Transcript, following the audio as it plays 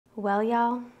Well,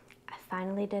 y'all, I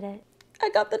finally did it. I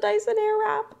got the Dyson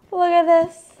Airwrap. Look at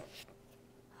this.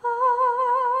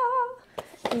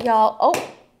 Ah. Y'all,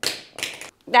 oh,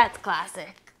 that's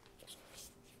classic.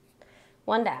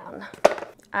 One down.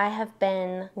 I have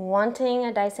been wanting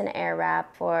a Dyson Airwrap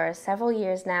for several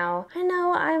years now. I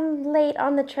know I'm late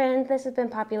on the trend. This has been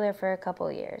popular for a couple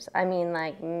years. I mean,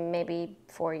 like maybe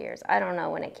 4 years. I don't know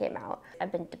when it came out.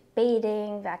 I've been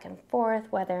debating back and forth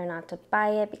whether or not to buy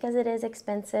it because it is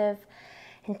expensive.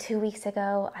 And 2 weeks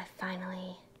ago, I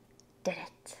finally did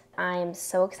it. I'm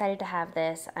so excited to have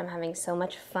this. I'm having so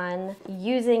much fun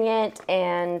using it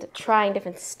and trying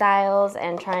different styles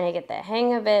and trying to get the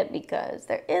hang of it because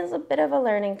there is a bit of a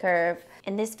learning curve.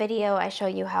 In this video, I show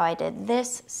you how I did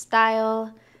this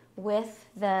style with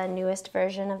the newest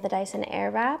version of the Dyson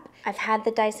Airwrap. I've had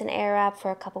the Dyson Airwrap for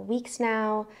a couple weeks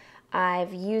now.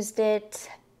 I've used it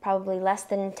probably less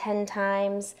than 10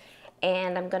 times,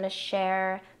 and I'm gonna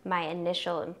share my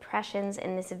initial impressions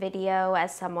in this video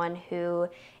as someone who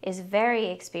is very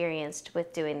experienced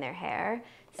with doing their hair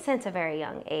since a very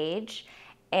young age.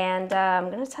 And I'm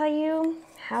gonna tell you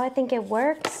how I think it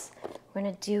works. We're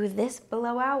gonna do this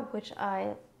blowout, which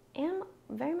I am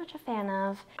very much a fan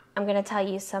of. I'm gonna tell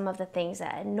you some of the things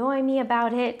that annoy me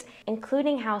about it,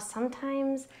 including how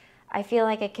sometimes I feel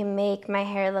like it can make my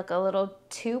hair look a little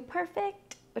too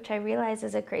perfect, which I realize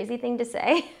is a crazy thing to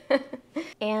say.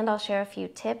 And I'll share a few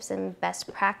tips and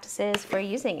best practices for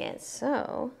using it.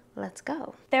 So let's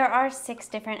go. There are 6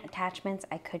 different attachments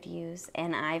I could use,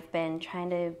 and I've been trying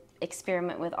to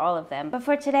experiment with all of them. But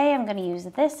for today, I'm gonna use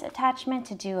this attachment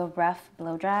to do a rough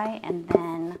blow dry, and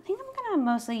then I think I'm gonna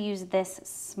mostly use this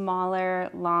smaller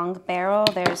long barrel.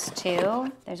 There's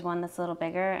 2. There's one that's a little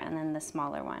bigger, and then the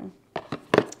smaller one.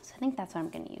 So I think that's what I'm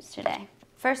gonna use today.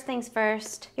 First things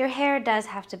first, your hair does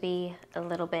have to be a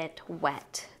little bit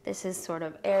wet. This is sort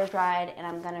of air dried, and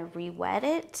I'm gonna re-wet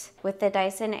it. With the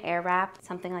Dyson Airwrap,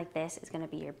 something like this is gonna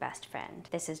be your best friend.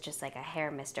 This is just like a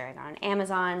hair mister I got on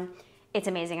Amazon. It's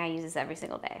amazing. I use this every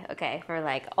single day, okay, for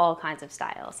like all kinds of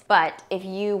styles. But if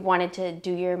you wanted to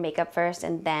do your makeup first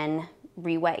and then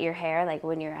re-wet your hair, like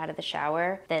when you're out of the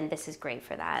shower, then this is great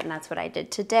for that. And that's what I did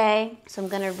today. So I'm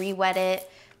gonna re-wet it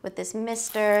with this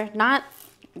mister, not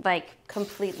like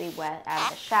completely wet out of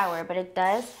the shower, but it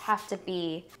does have to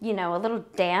be, you know, a little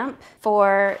damp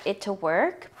for it to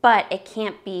work, but it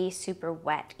can't be super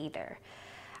wet either.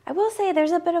 I will say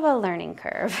there's a bit of a learning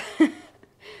curve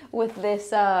with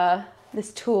this,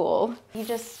 this tool. You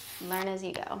just learn as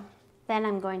you go. Then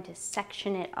I'm going to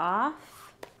section it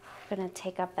off. I'm gonna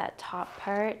take up that top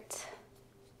part.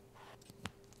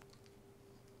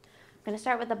 I'm gonna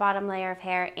start with the bottom layer of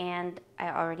hair, and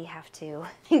I already have to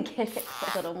get it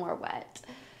a little more wet.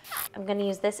 I'm gonna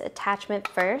use this attachment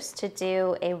first to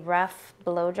do a rough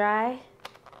blow dry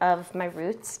of my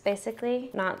roots,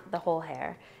 basically, not the whole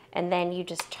hair. And then you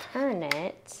just turn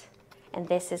it, and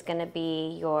this is gonna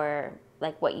be your,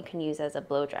 like what you can use as a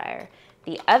blow dryer.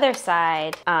 The other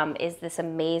side is this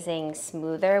amazing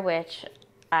smoother, which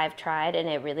I've tried, and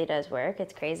it really does work.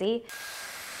 It's crazy.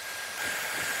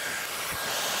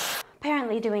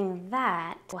 Apparently doing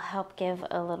that will help give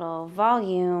a little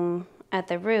volume at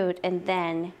the root, and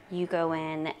then you go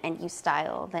in and you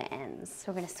style the ends.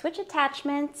 So we're gonna switch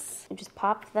attachments and just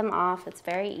pop them off. It's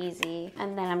very easy.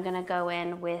 And then I'm gonna go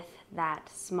in with that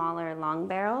smaller long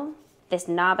barrel. This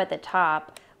knob at the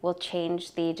top will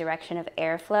change the direction of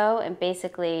airflow, and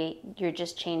basically you're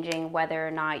just changing whether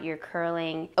or not you're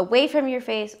curling away from your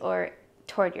face or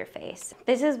toward your face.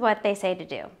 This is what they say to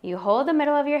do. You hold the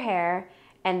middle of your hair,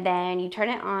 and then you turn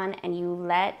it on and you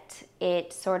let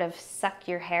it sort of suck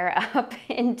your hair up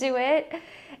into it,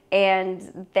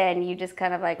 and then you just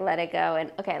kind of like let it go.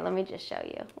 And okay, let me just show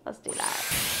you. Let's do that.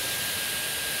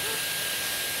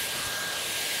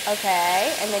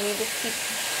 Okay, and then you just keep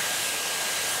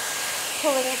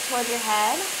pulling it toward your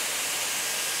head.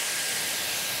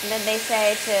 And then they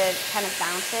say to kind of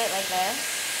bounce it like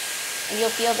this, and you'll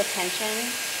feel the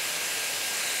tension.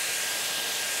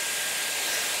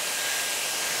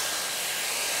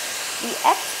 The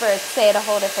experts say to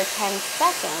hold it for 10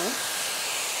 seconds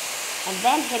and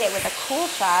then hit it with a cool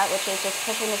shot, which is just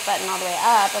pushing this button all the way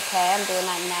up. Okay, I'm doing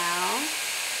that now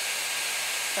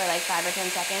for like 5 or 10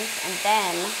 seconds, and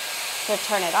then to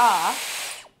turn it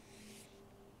off,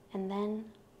 and then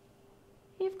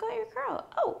you've got your curl.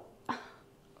 Oh,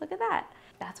 look at that.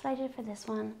 That's what I did for this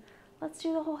one. Let's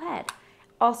do the whole head.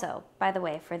 Also, by the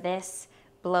way, for this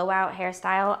blowout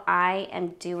hairstyle, I am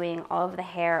doing all of the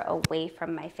hair away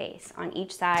from my face, on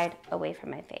each side, away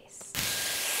from my face.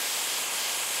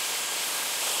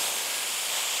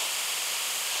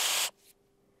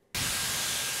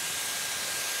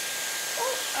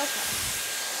 Okay.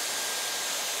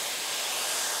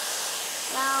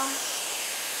 Now,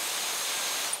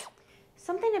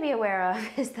 something to be aware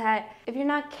of is that if you're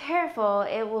not careful,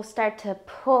 it will start to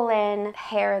pull in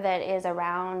hair that is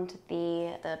around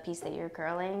the piece that you're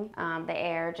curling. The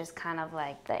air just kind of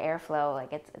like, the airflow,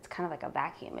 like it's kind of like a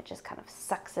vacuum. It just kind of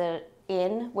sucks it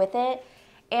in with it.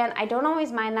 And I don't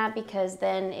always mind that because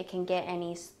then it can get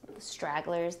any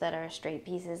stragglers that are straight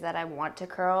pieces that I want to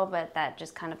curl, but that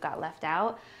just kind of got left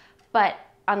out. But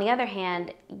on the other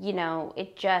hand, you know,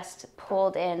 it just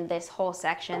pulled in this whole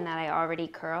section that I already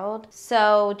curled.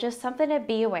 So just something to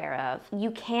be aware of.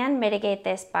 You can mitigate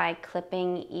this by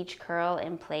clipping each curl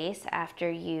in place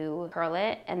after you curl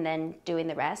it and then doing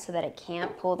the rest so that it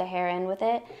can't pull the hair in with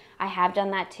it. I have done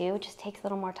that too. It just takes a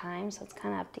little more time, so it's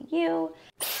kind of up to you.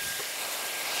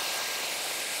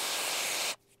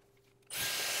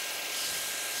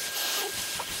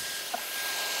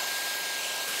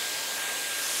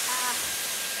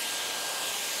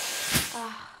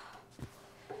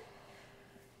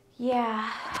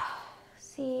 Yeah,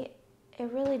 see,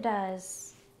 it really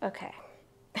does. Okay.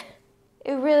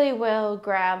 It really will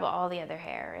grab all the other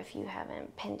hair if you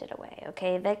haven't pinned it away,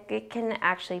 okay? That it can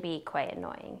actually be quite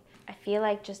annoying. I feel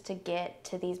like just to get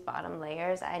to these bottom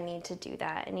layers, I need to do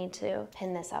that. I need to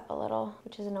pin this up a little,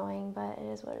 which is annoying, but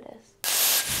it is what it is.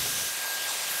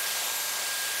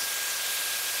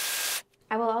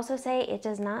 I will also say it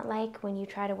does not like when you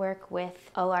try to work with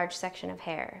a large section of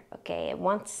hair, okay? It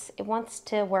wants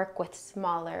to work with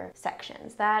smaller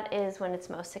sections. That is when it's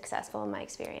most successful in my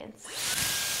experience.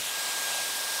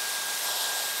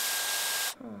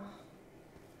 Oh.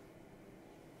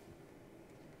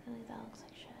 Really, that looks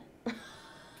like shit.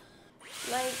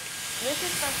 Like, this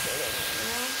is frustrating, you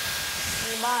know?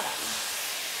 On the bottom.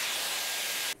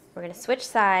 We're gonna switch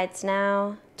sides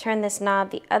now, turn this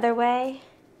knob the other way,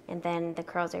 and then the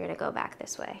curls are gonna go back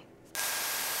this way.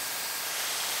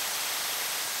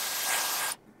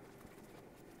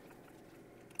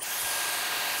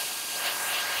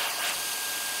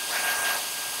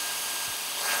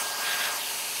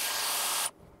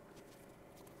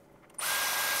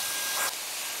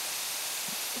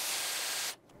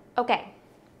 Okay,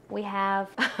 we have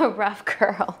a rough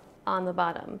curl on the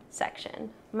bottom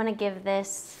section. I'm gonna give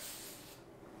this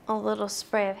a little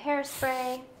spray of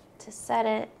hairspray to set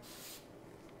it.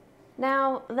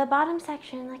 Now, the bottom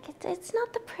section, like it's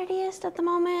not the prettiest at the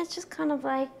moment. It's just kind of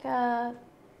like, I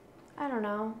don't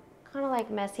know, kind of like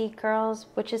messy curls,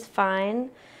 which is fine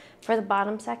for the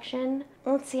bottom section.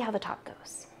 Let's see how the top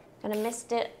goes. Gonna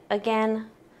mist it again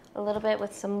a little bit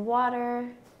with some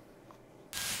water.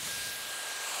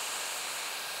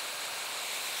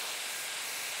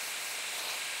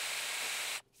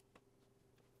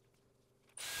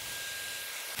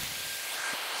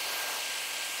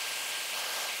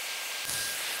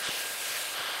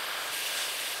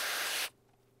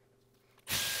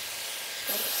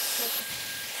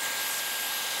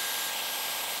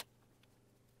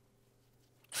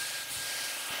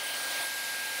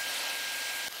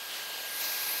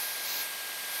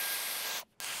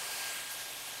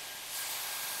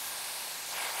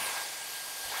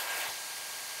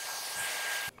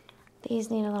 These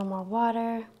need a little more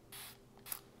water.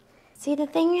 See, the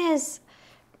thing is,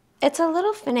 it's a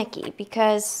little finicky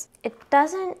because it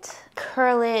doesn't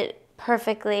curl it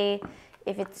perfectly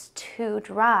if it's too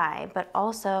dry, but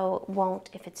also won't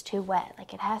if it's too wet.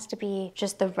 Like, it has to be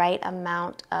just the right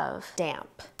amount of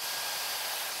damp.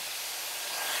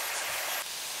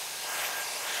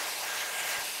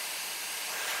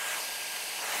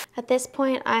 At this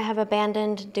point, I have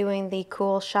abandoned doing the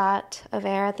cool shot of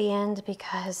air at the end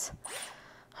because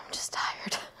I'm just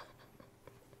tired.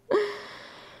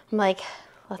 I'm like,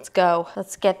 let's go.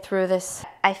 Let's get through this.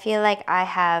 I feel like I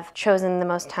have chosen the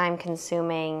most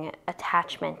time-consuming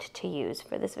attachment to use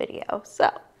for this video.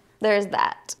 So there's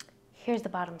that. Here's the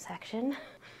bottom section.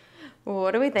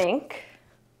 What do we think?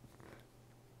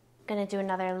 I'm gonna do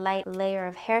another light layer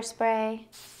of hairspray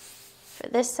for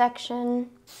this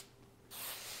section.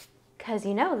 Because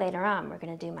you know later on we're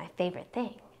gonna do my favorite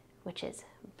thing, which is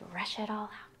brush it all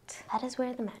out. That is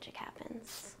where the magic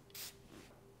happens.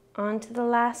 On to the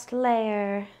last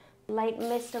layer. Light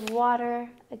mist of water,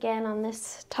 again on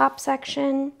this top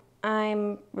section.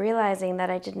 I'm realizing that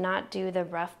I did not do the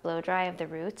rough blow dry of the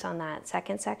roots on that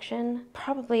second section,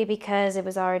 probably because it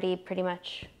was already pretty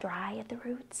much dry at the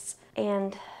roots.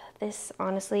 And this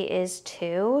honestly is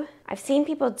too. I've seen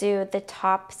people do the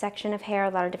top section of hair a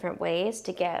lot of different ways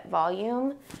to get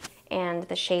volume and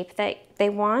the shape that they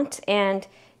want. And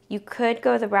you could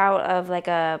go the route of like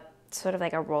a sort of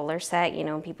like a roller set, you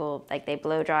know, people like they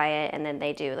blow dry it and then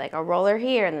they do like a roller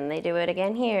here and then they do it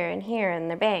again here and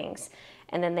their bangs.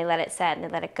 And then they let it set and they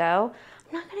let it go.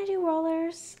 I'm not gonna do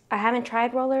rollers. I haven't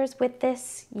tried rollers with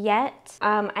this yet.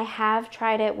 I have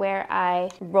tried it where I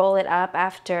roll it up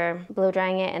after blow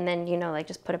drying it and then, you know, like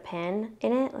just put a pin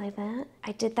in it like that.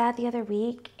 I did that the other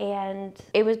week and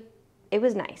it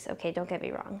was nice, okay, don't get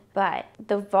me wrong. But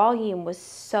the volume was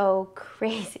so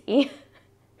crazy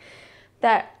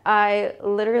that I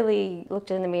literally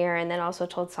looked in the mirror and then also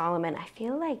told Solomon, I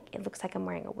feel like it looks like I'm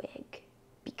wearing a wig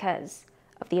because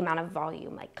of the amount of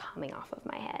volume like coming off of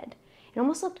my head. It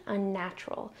almost looked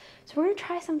unnatural. So we're gonna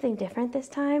try something different this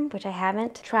time, which I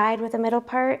haven't tried with the middle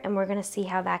part, and we're gonna see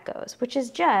how that goes, which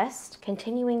is just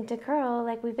continuing to curl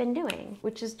like we've been doing,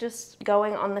 which is just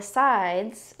going on the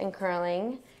sides and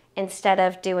curling instead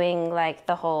of doing like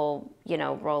the whole, you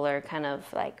know, roller kind of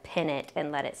like pin it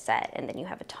and let it set, and then you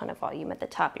have a ton of volume at the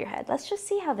top of your head. Let's just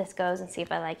see how this goes and see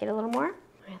if I like it a little more.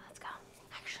 All right, let's go.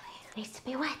 Actually, it needs to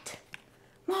be wet.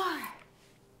 More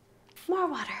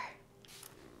water.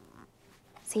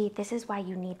 See, this is why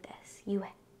you need this. You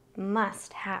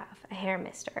must have a hair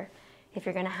mister if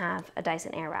you're gonna have a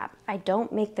Dyson Airwrap. I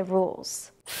don't make the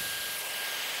rules.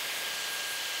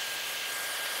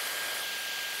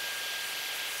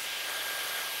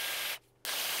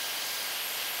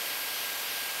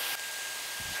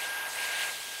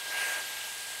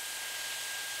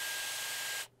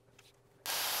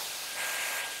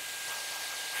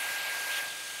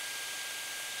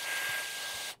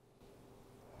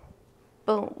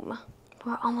 Boom.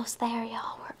 We're almost there,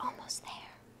 y'all. We're almost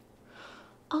there.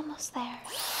 Almost there.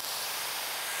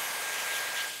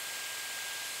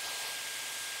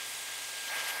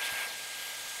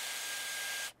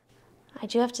 I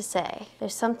do have to say,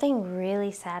 there's something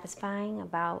really satisfying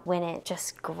about when it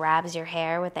just grabs your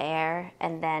hair with the air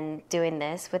and then doing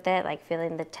this with it, like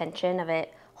feeling the tension of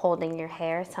it holding your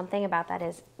hair. Something about that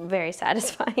is very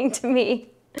satisfying to me.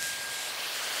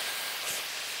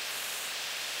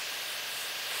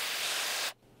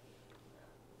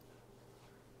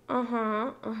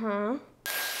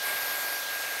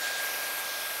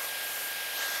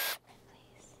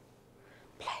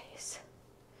 Please.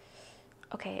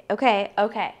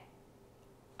 Okay.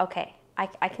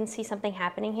 I can see something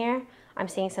happening here. I'm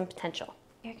seeing some potential.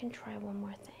 I can try one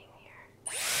more thing here.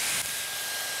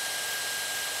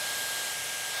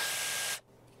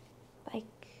 Like,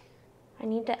 I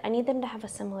need them to have a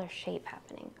similar shape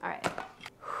happening. All right.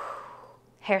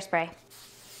 Hairspray.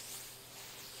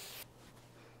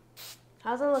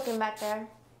 How's it looking back there?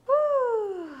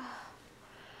 Woo.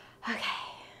 Okay.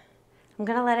 I'm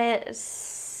gonna let it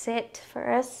sit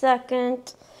for a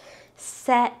second,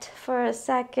 set for a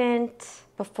second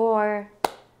before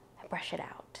I brush it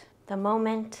out. The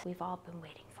moment we've all been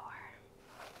waiting for.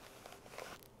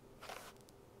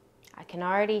 I can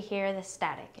already hear the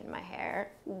static in my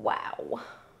hair. Wow.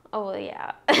 Oh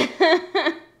yeah.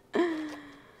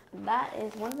 That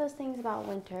is one of those things about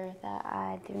winter that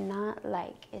I do not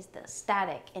like, is the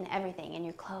static in everything, in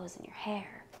your clothes and your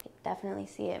hair. I can definitely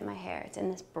see it in my hair. It's in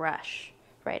this brush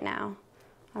right now.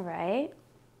 All right,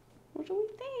 what do we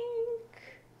think?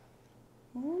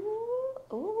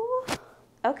 Ooh,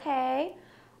 okay.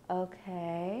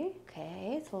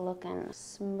 It's looking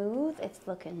smooth, it's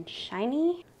looking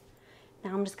shiny.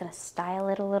 Now I'm just gonna style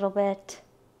it a little bit.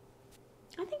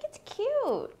 I think it's cute.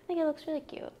 I think it looks really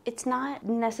cute. It's not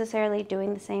necessarily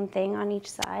doing the same thing on each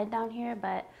side down here,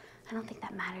 but I don't think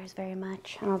that matters very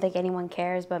much. I don't think anyone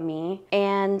cares but me.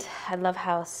 And I love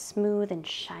how smooth and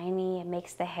shiny it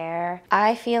makes the hair.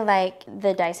 I feel like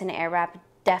the Dyson Airwrap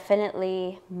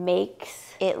definitely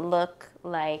makes it look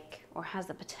like, or has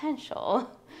the potential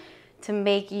to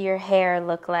make your hair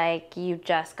look like you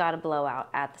just got a blowout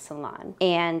at the salon.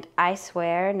 And I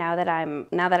swear, now that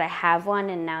I have one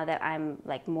and now that I'm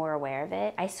like more aware of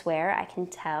it, I swear I can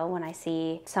tell when I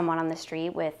see someone on the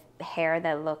street with hair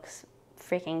that looks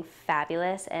freaking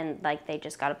fabulous and like they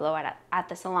just got a blowout at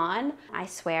the salon. I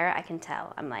swear I can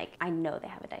tell. I'm like, I know they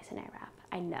have a Dyson Airwrap.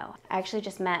 I know. I actually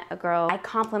just met a girl. I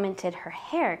complimented her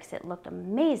hair because it looked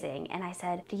amazing. And I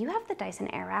said, do you have the Dyson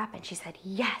Airwrap? And she said,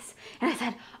 yes. And I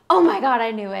said, oh my God,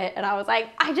 I knew it. And I was like,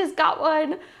 I just got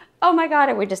one. Oh my God.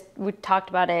 And we talked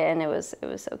about it and it was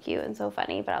so cute and so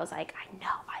funny. But I was like, I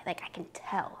know, I can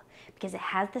tell because it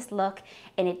has this look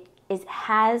and it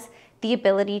has the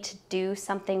ability to do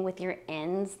something with your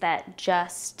ends that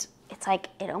just, it's like,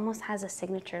 it almost has a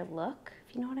signature look,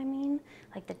 if you know what I mean?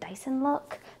 Like the Dyson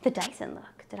look. The Dyson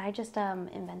look. Did I just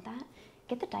invent that?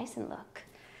 Get the Dyson look.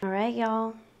 All right,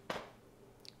 y'all.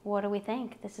 What do we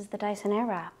think? This is the Dyson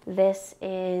Airwrap. This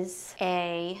is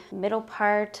a middle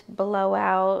part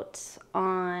blowout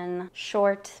on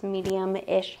short,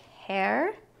 medium-ish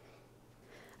hair.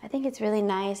 I think it's really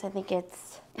nice. I think it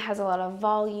has a lot of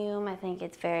volume. I think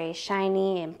it's very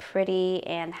shiny and pretty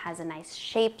and has a nice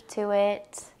shape to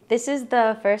it. This is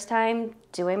the first time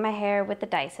doing my hair with the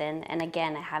Dyson, and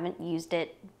again, I haven't used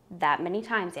it that many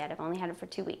times yet. I've only had it for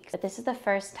 2 weeks. But this is the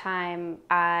first time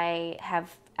I have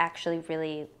actually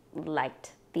really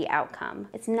liked the outcome.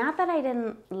 It's not that I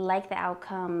didn't like the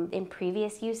outcome in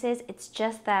previous uses, it's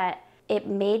just that it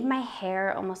made my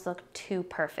hair almost look too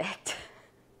perfect.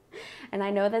 And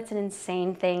I know that's an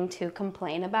insane thing to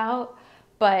complain about,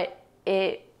 but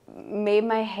it made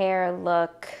my hair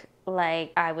look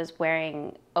like I was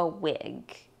wearing a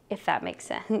wig, if that makes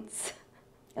sense.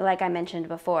 Like I mentioned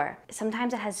before,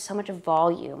 sometimes it has so much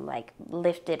volume, like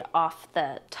lifted off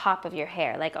the top of your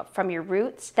hair, like from your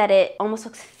roots, that it almost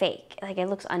looks fake. Like it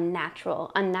looks unnatural,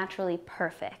 unnaturally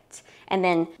perfect. And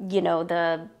then, you know,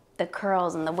 the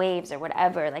curls and the waves or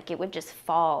whatever, like it would just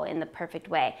fall in the perfect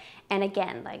way. And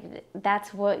again, like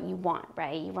that's what you want,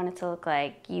 right? You want it to look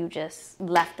like you just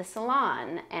left the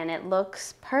salon and it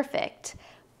looks perfect.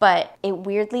 But it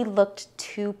weirdly looked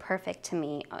too perfect to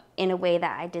me in a way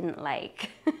that I didn't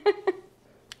like.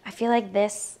 I feel like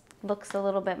this looks a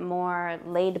little bit more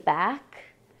laid back,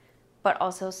 but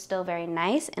also still very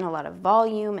nice and a lot of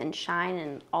volume and shine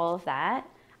and all of that.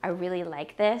 I really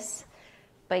like this.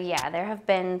 But yeah, there have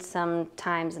been some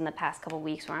times in the past couple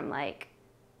weeks where I'm like,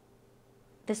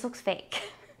 this looks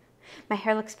fake. My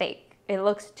hair looks fake. It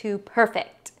looks too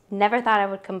perfect. Never thought I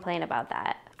would complain about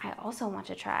that. I also want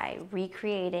to try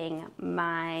recreating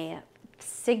my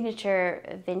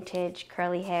signature vintage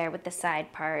curly hair with the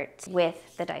side part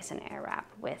with the Dyson Airwrap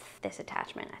with this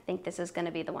attachment. I think this is going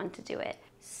to be the one to do it.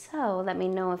 So let me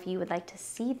know if you would like to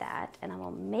see that and I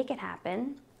will make it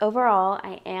happen. Overall,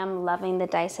 I am loving the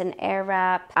Dyson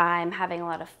Airwrap. I'm having a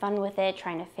lot of fun with it,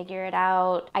 trying to figure it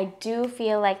out. I do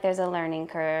feel like there's a learning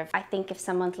curve. I think if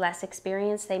someone's less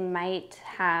experienced, they might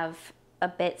have a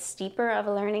bit steeper of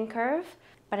a learning curve,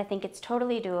 but I think it's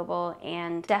totally doable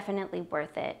and definitely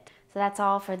worth it. So that's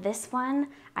all for this one.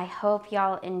 I hope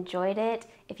y'all enjoyed it.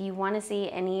 If you want to see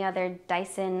any other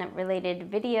Dyson related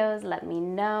videos, let me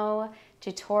know.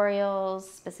 Tutorials,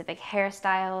 specific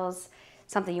hairstyles,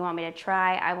 something you want me to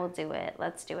try, I will do it.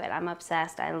 Let's do it. I'm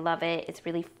obsessed. I love it. It's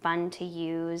really fun to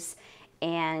use,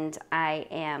 and I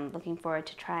am looking forward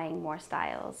to trying more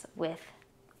styles with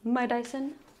my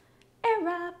Dyson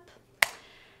Airwrap.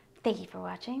 Thank you for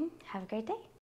watching. Have a great day.